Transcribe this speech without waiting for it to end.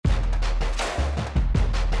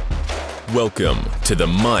Welcome to the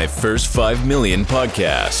My First 5 Million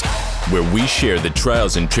podcast, where we share the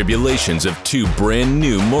trials and tribulations of two brand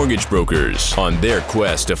new mortgage brokers on their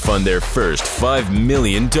quest to fund their first $5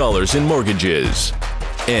 million in mortgages.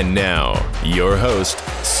 And now, your host,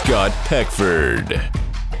 Scott Peckford.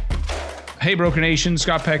 Hey, Broker Nation,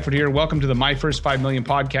 Scott Peckford here. Welcome to the My First 5 Million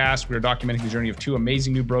podcast. We are documenting the journey of two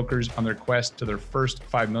amazing new brokers on their quest to their first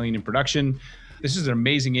 5 million in production. This is an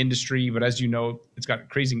amazing industry, but as you know, it's got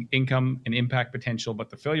crazy income and impact potential, but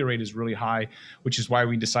the failure rate is really high, which is why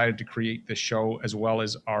we decided to create this show as well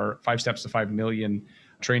as our 5 Steps to 5 Million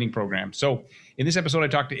training program. So in this episode, I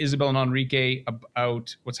talked to Isabel and Enrique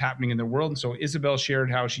about what's happening in their world. And so Isabel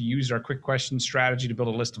shared how she used our quick question strategy to build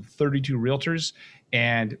a list of 32 realtors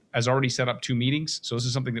and has already set up 2 meetings. So this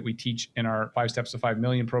is something that we teach in our 5 Steps to 5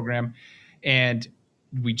 Million program. And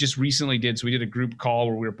we just recently did a group call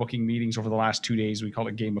where we were booking meetings over the last 2 days. We call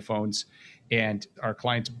it Game of Phones. And our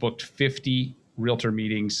clients booked 50 realtor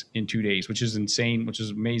meetings in 2 days, which is insane, which is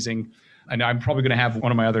amazing. And I'm probably going to have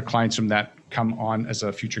one of my other clients from that come on as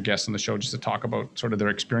a future guest on the show just to talk about sort of their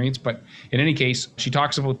experience. But in any case, she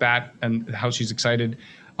talks about that and how she's excited.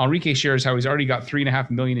 Enrique shares how he's already got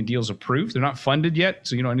 $3.5 million in deals approved. They're not funded yet,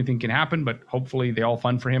 so anything can happen, but hopefully they all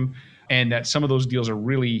fund for him. And that some of those deals are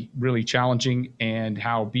really, really challenging, and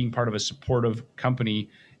how being part of a supportive company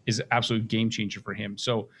is an absolute game changer for him.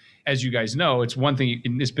 So as you guys know, it's one thing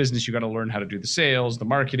in this business, you got to learn how to do the sales, the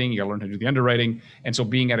marketing, you got to learn how to do the underwriting. And so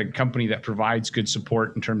being at a company that provides good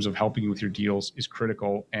support in terms of helping you with your deals is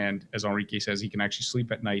critical. And as Enrique says, he can actually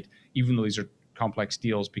sleep at night, even though these are complex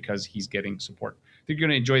deals, because he's getting support. I think you're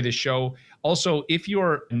going to enjoy this show. Also, if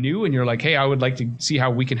you're new and you're like, hey, I would like to see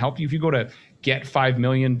how we can help you, if you go to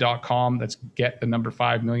get5million.com, that's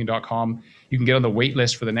get5million.com, you can get on the wait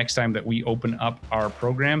list for the next time that we open up our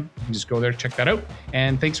program. You can just go there, check that out.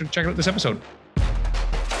 And thanks for checking out this episode.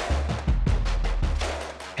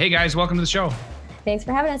 Hey guys, welcome to the show. Thanks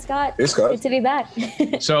for having us, Scott. Hey, Scott. Good to be back.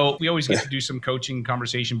 So we always get to do some coaching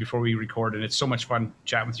conversation before we record, and it's so much fun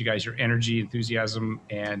chatting with you guys, your energy, enthusiasm,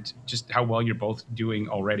 and just how well you're both doing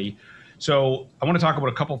already. So I want to talk about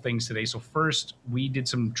a couple things today. So first, we did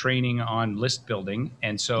some training on list building.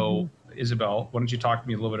 And so Isabel, why don't you talk to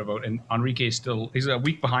me a little bit about, and Enrique he's a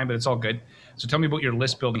week behind, but it's all good. So tell me about your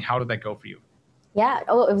list building. How did that go for you? Yeah.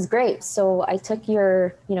 Oh, it was great. So I took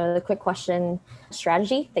your, the quick question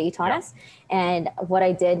strategy that you taught us. And what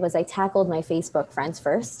I did was I tackled my Facebook friends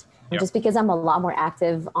first, just because I'm a lot more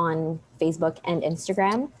active on Facebook and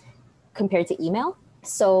Instagram compared to email.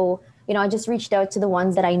 So, I just reached out to the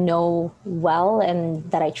ones that I know well and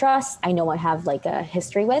that I trust. I know I have like a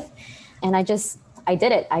history with, and I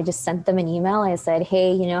did it. I just sent them an email. I said,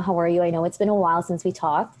 hey, how are you? I know it's been a while since we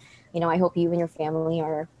talked. I hope you and your family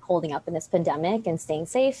are holding up in this pandemic and staying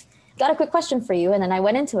safe. Got a quick question for you. And then I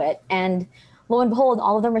went into it, and lo and behold,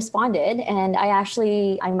 all of them responded. And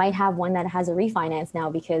I might have one that has a refinance now,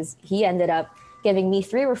 because he ended up giving me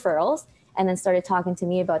 3 referrals and then started talking to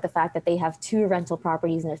me about the fact that they have 2 rental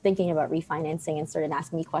properties and they're thinking about refinancing, and started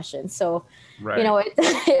asking me questions. So,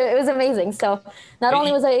 it was amazing. So not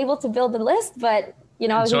only was I able to build the list, but,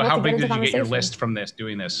 I was able to get into conversation. So how big did you get your list from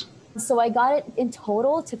doing this? So I got it in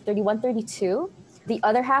total to 31, 32. The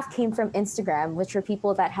other half came from Instagram, which are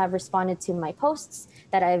people that have responded to my posts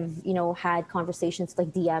that I've, had conversations,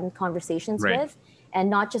 like DM conversations with, and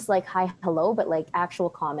not just like hi, hello, but like actual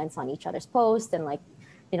comments on each other's posts, and like,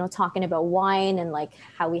 talking about wine and like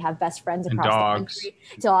how we have best friends across the country.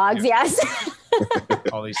 Dogs, yes.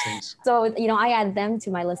 All these things. So, I added them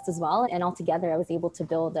to my list as well. And altogether, I was able to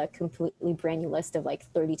build a completely brand new list of like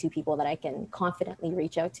 32 people that I can confidently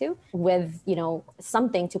reach out to with,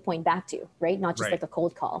 something to point back to, right? Not just like a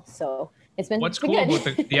cold call. So it's been what's cool good.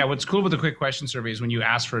 What's cool with the quick question survey is when you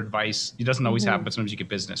ask for advice, it doesn't always happen, but sometimes you get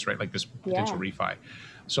business, right? Like this potential refi.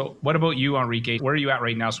 So what about you, Enrique? Where are you at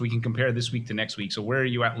right now? So we can compare this week to next week. So where are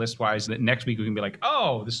you at list-wise? That next week we can be like,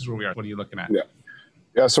 oh, this is where we are. What are you looking at?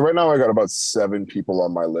 Yeah. So right now I got about 7 people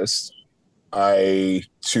on my list. I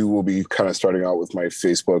too will be kind of starting out with my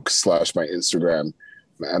Facebook / my Instagram,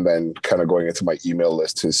 and then kind of going into my email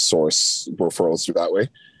list to source referrals through that way.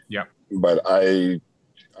 Yeah. But I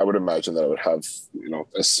would imagine that I would have,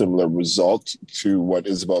 a similar result to what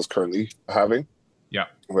Isabel's currently having. Yeah.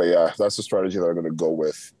 But yeah, that's the strategy that I'm going to go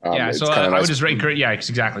with. So I would just encourage,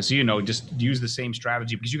 exactly. So, just use the same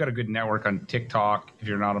strategy, because you got a good network on TikTok. If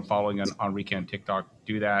you're not following on Enrique on TikTok,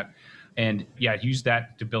 do that. And use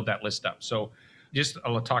that to build that list up. So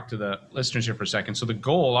I'll talk to the listeners here for a second. So the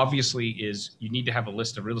goal obviously is you need to have a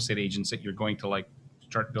list of real estate agents that you're going to like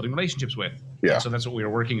start building relationships with. Yeah. And so that's what we were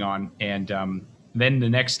working on. And then the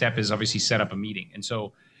next step is obviously set up a meeting. And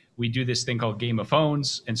so we do this thing called Game of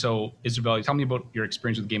Phones. And so Isabel, tell me about your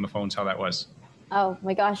experience with Game of Phones, how that was. Oh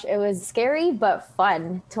my gosh, it was scary but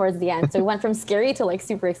fun towards the end. So it went from scary to like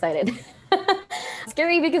super excited.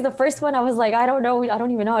 Scary because the first one I was like, I don't know, I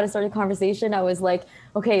don't even know how to start a conversation. I was like,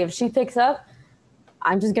 okay, if she picks up,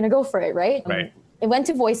 I'm just gonna go for it, right? Right. It went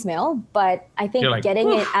to voicemail, but I think Like,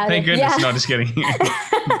 getting it out thank of goodness, no, just kidding.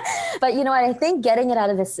 But you know what? I think getting it out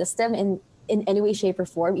of the system in any way, shape, or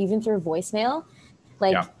form, even through voicemail,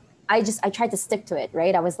 like. Yeah. I tried to stick to it,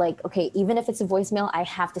 right? I was like, okay, even if it's a voicemail, I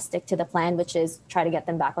have to stick to the plan, which is try to get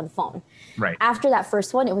them back on the phone. Right. After that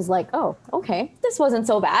first one, it was like, oh, okay, this wasn't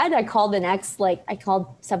so bad. I called I called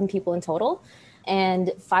 7 people in total,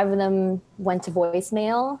 and 5 of them went to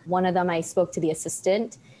voicemail. 1 of them I spoke to the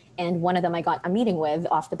assistant, and 1 of them I got a meeting with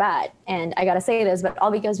off the bat. And I got to say this, but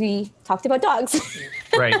all because we talked about dogs.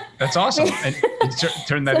 Right. That's awesome. And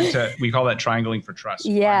turn that into, we call that triangling for trust.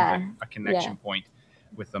 Yeah. A connection point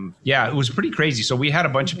with them. Yeah, it was pretty crazy. So we had a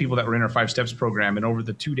bunch of people that were in our 5 Steps program, and over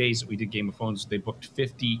the 2 days that we did Game of Phones, they booked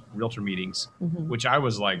 50 realtor meetings, which I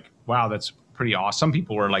was like, wow, that's pretty awesome. Some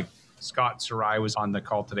people were like, Scott Sarai was on the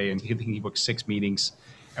call today, and he booked 6 meetings,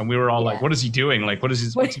 and we were all like, what is he doing? Like, what did he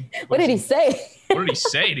say? What did he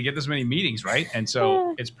say to get this many meetings, right? And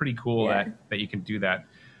so it's pretty cool that you can do that.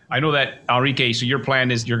 I know that, Enrique, so your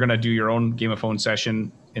plan is you're going to do your own Game of Phones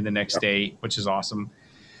session in the next day, which is awesome.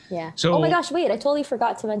 Yeah. So, oh my gosh, wait, I totally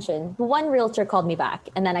forgot to mention. 1 realtor called me back,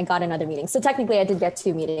 and then I got another meeting. So technically I did get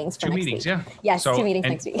 2 meetings for 2 next meetings, week. yeah. Yes, 2 meetings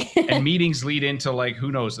next week. And meetings lead into, like,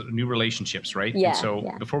 who knows, new relationships, right? Yeah. And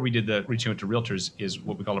so before we did the reaching out to realtors is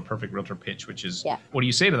what we call a perfect realtor pitch, which is what do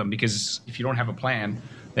you say to them? Because if you don't have a plan,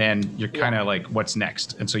 then you're kind of like, what's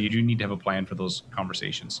next? And so you do need to have a plan for those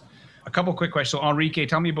conversations. A couple quick questions. So Enrique,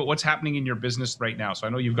 tell me about what's happening in your business right now. So I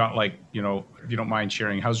know you've got, like, you know, if you don't mind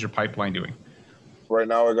sharing, how's your pipeline doing? Right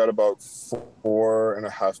now, I got about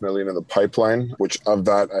 4.5 million in the pipeline, which of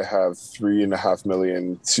that I have 3.5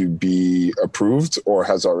 million to be approved or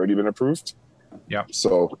has already been approved. Yeah.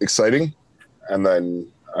 So exciting. And then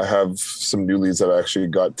I have some new leads that I actually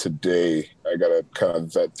got today. I got to kind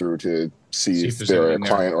of vet through to see if they're a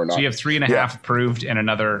client or not. So you have 3.5 approved and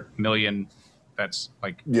another million that's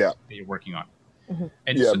like that you're working on.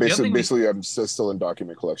 And yeah, so basically I'm still in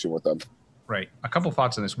document collection with them. Right. A couple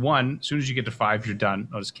thoughts on this. 1, as soon as you get to 5, you're done.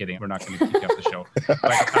 No, just kidding. We're not going to keep you off the show.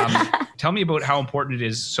 But tell me about how important it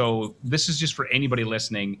is. So this is just for anybody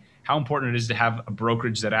listening, how important it is to have a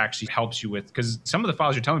brokerage that actually helps you with, because some of the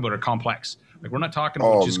files you're telling me about are complex. Like, we're not talking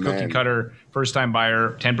about just cookie cutter, first time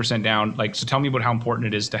buyer, 10% down. Like, so tell me about how important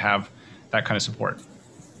it is to have that kind of support.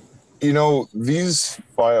 You know, these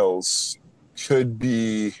files could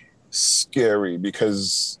be scary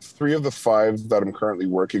because 3 of the 5 that I'm currently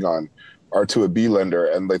working on are to a B lender,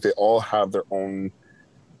 and like they all have their own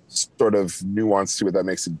sort of nuance to it that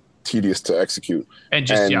makes it tedious to execute. And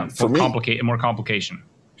just for more complication.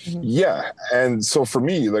 Yeah. And so for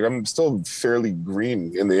me, like I'm still fairly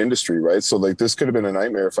green in the industry, right? So like this could have been a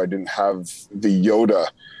nightmare if I didn't have the Yoda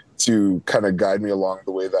to kind of guide me along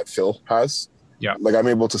the way that Phil has. Yeah. Like I'm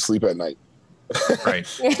able to sleep at night. Right.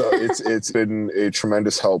 So it's been a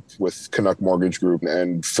tremendous help with Canuck Mortgage Group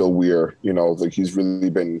and Phil Weir. You know, like he's really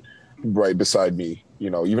been right beside me, you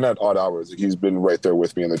know, even at odd hours. Like he's been right there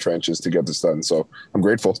with me in the trenches to get this done. So I'm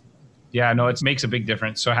grateful. Yeah, no, it makes a big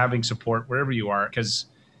difference. So having support wherever you are, because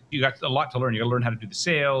you got a lot to learn. You got to learn how to do the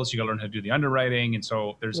sales. You got to learn how to do the underwriting. And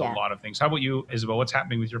so there's a lot of things. How about you, Isabel? What's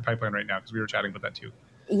happening with your pipeline right now? Because we were chatting about that too.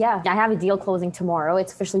 Yeah, I have a deal closing tomorrow.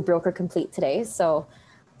 It's officially broker complete today. So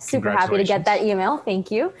super happy to get that email. Thank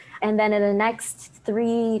you. And then in the next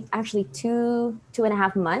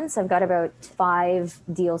 2.5 months, I've got about 5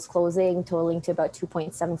 deals closing, totaling to about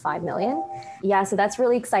 2.75 million. Yeah, so that's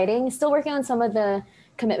really exciting. Still working on some of the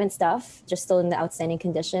commitment stuff, just still in the outstanding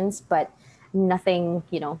conditions, but nothing,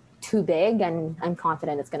 you know, too big, and I'm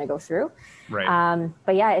confident it's going to go through. Right.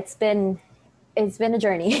 But yeah, it's been a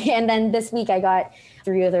journey. And then this week I got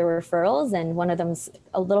 3 other referrals, and one of them's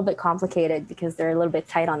a little bit complicated because they're a little bit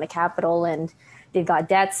tight on the capital and they've got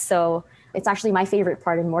debts. So it's actually my favorite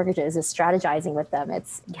part in mortgages is strategizing with them.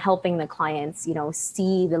 It's helping the clients, you know,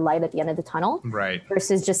 see the light at the end of the tunnel. Right.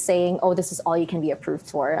 Versus just saying, oh, this is all you can be approved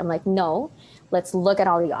for. I'm like, no, let's look at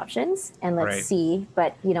all the options and let's see.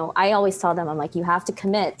 But, you know, I always tell them, I'm like, you have to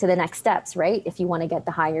commit to the next steps, right? If you want to get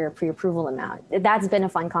the higher pre-approval amount. That's been a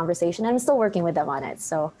fun conversation. I'm still working with them on it.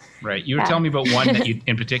 So. Right. You were telling me about one that you,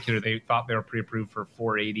 in particular, they thought they were pre-approved for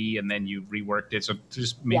 480 and then you reworked it. So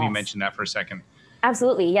just maybe mention that for a second.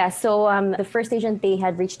 Absolutely. Yeah. So the first agent they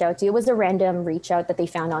had reached out to, it was a random reach out that they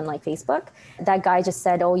found on like Facebook. That guy just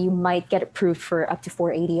said, oh, you might get approved for up to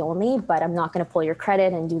 480 only, but I'm not going to pull your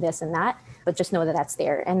credit and do this and that. But but just know that that's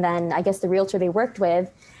there. And then I guess the realtor they worked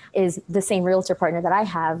with is the same realtor partner that I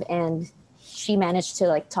have. And she managed to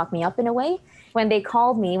like talk me up in a way. When they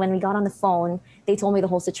called me, when we got on the phone, they told me the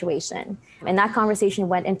whole situation. And that conversation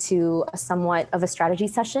went into somewhat of a strategy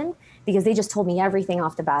session because they just told me everything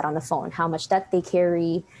off the bat on the phone, how much debt they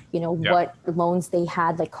carry, what loans they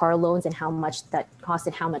had, like car loans, and how much that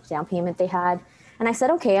costed, how much down payment they had. And I said,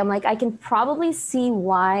 okay, I'm like, I can probably see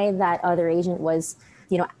why that other agent was,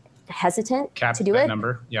 hesitant to do it.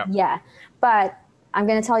 Number. Yeah. Yeah. But I'm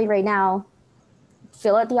going to tell you right now,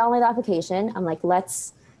 fill out the online application. I'm like,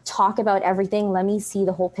 let's talk about everything. Let me see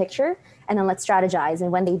the whole picture and then let's strategize. And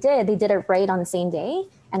when they did it right on the same day.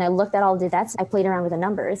 And I looked at all the debts. I played around with the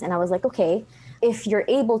numbers and I was like, okay, if you're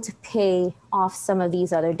able to pay off some of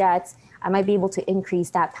these other debts, I might be able to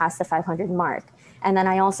increase that past the 500 mark. And then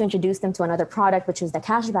I also introduced them to another product, which is the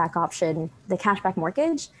cashback option, the cashback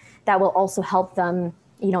mortgage, that will also help them,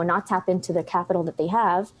 not tap into the capital that they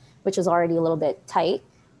have, which is already a little bit tight,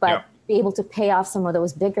 but be able to pay off some of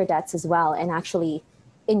those bigger debts as well and actually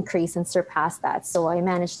increase and surpass that. So I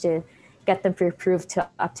managed to get them pre-approved to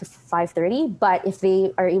up to 530. But if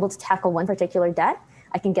they are able to tackle one particular debt,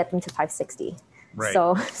 I can get them to 560. Right.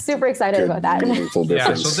 So super excited about that.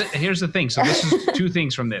 Yeah. So here's the thing. So this is two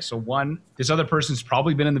things from this. So one, this other person's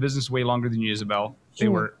probably been in the business way longer than you, Isabel. They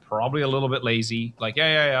were probably a little bit lazy, like,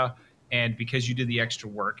 yeah. And because you did the extra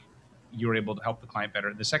work, you were able to help the client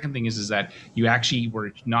better. The second thing is that you actually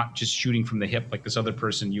were not just shooting from the hip like this other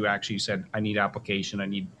person. You actually said, I need application, I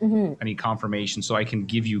need confirmation so I can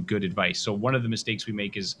give you good advice. So one of the mistakes we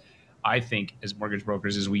make is, I think, as mortgage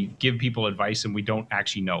brokers, is we give people advice and we don't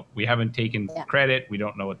actually know. We haven't taken credit. We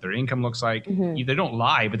don't know what their income looks like. They don't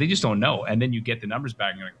lie, but they just don't know. And then you get the numbers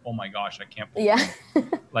back and you're like, oh my gosh, I can't believe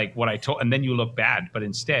like what I told. And then you look bad, but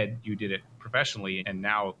instead you did it professionally. And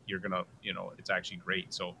now you're going to, it's actually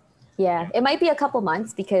great. So yeah, it might be a couple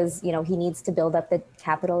months because, he needs to build up the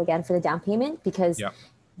capital again for the down payment because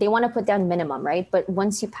they want to put down minimum, right? But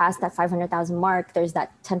once you pass that 500,000 mark, there's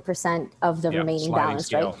that 10% of the remaining balance,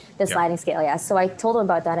 scale. Right? The sliding scale, yeah. So I told them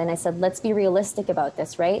about that and I said, let's be realistic about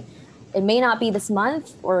this, right? It may not be this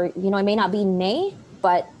month or, it may not be in May,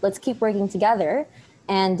 but let's keep working together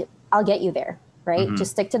and I'll get you there, right?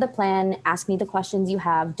 Just stick to the plan, ask me the questions you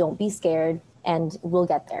have, don't be scared, and we'll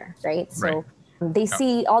get there, right? So they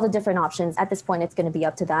see all the different options. At this point, it's going to be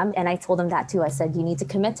up to them. And I told them that too. I said, you need to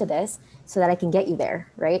commit to this so that I can get you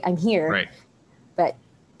there, right? I'm here. Right. But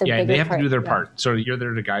they have to do their part. So you're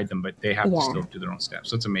there to guide them, but they have to still do their own steps.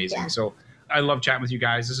 So it's amazing. Yeah. So I love chatting with you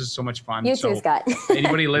guys. This is so much fun. You too, Scott.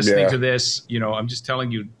 Anybody listening to this, I'm just telling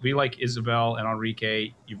you, be like Isabel and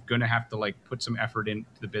Enrique. You're going to have to put some effort into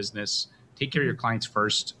the business. Take care of your clients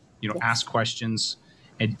first, ask questions.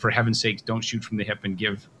 And for heaven's sakes, don't shoot from the hip and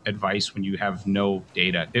give advice when you have no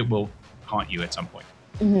data. It will haunt you at some point.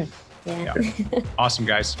 Yeah. Awesome,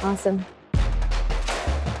 guys. Awesome.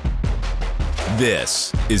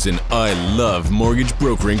 This is an I Love Mortgage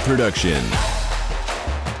Brokering production.